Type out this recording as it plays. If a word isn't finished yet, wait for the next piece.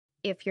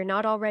If you're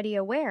not already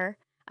aware,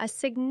 a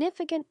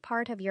significant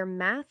part of your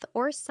math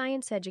or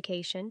science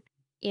education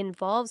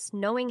involves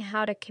knowing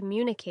how to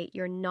communicate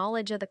your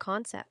knowledge of the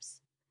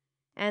concepts.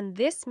 And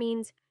this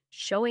means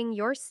showing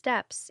your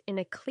steps in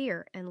a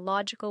clear and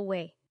logical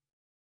way.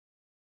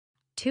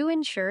 To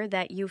ensure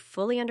that you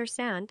fully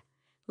understand,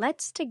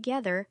 let's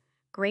together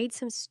grade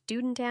some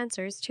student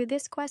answers to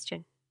this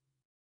question.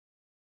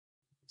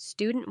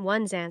 Student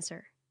 1's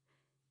answer.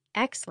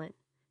 Excellent.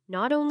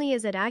 Not only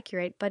is it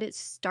accurate, but it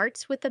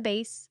starts with the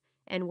base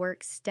and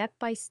works step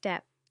by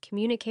step,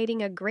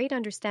 communicating a great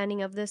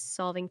understanding of this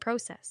solving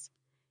process.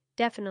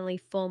 Definitely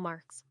full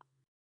marks.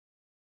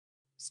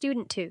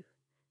 Student 2.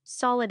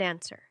 Solid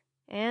answer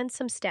and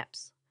some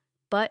steps,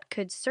 but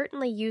could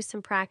certainly use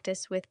some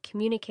practice with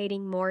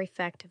communicating more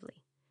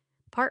effectively.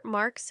 Part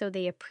marks so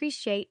they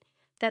appreciate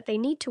that they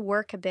need to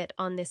work a bit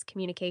on this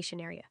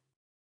communication area.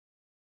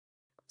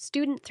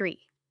 Student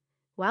 3.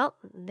 Well,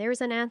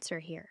 there's an answer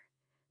here,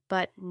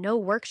 but no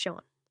work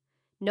shown.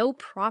 No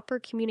proper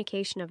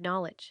communication of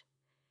knowledge.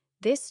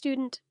 This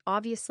student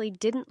obviously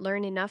didn't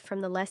learn enough from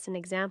the lesson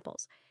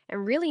examples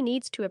and really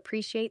needs to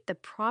appreciate the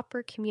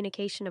proper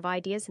communication of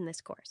ideas in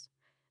this course.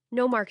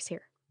 No marks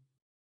here.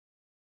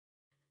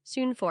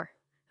 Student 4.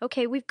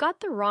 Okay, we've got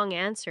the wrong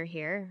answer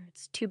here.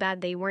 It's too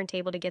bad they weren't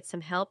able to get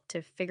some help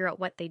to figure out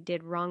what they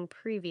did wrong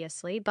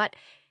previously, but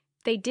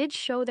they did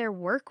show their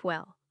work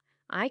well.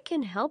 I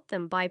can help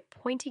them by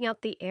pointing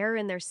out the error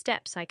in their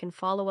steps. I can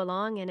follow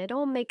along and it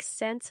all makes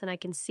sense and I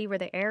can see where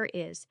the error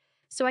is.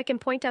 So I can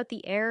point out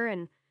the error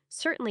and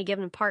certainly give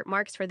them part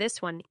marks for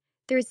this one.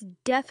 There's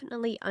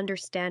definitely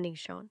understanding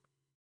shown.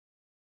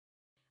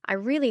 I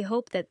really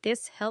hope that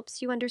this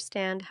helps you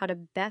understand how to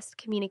best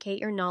communicate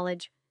your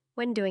knowledge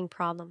when doing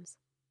problems.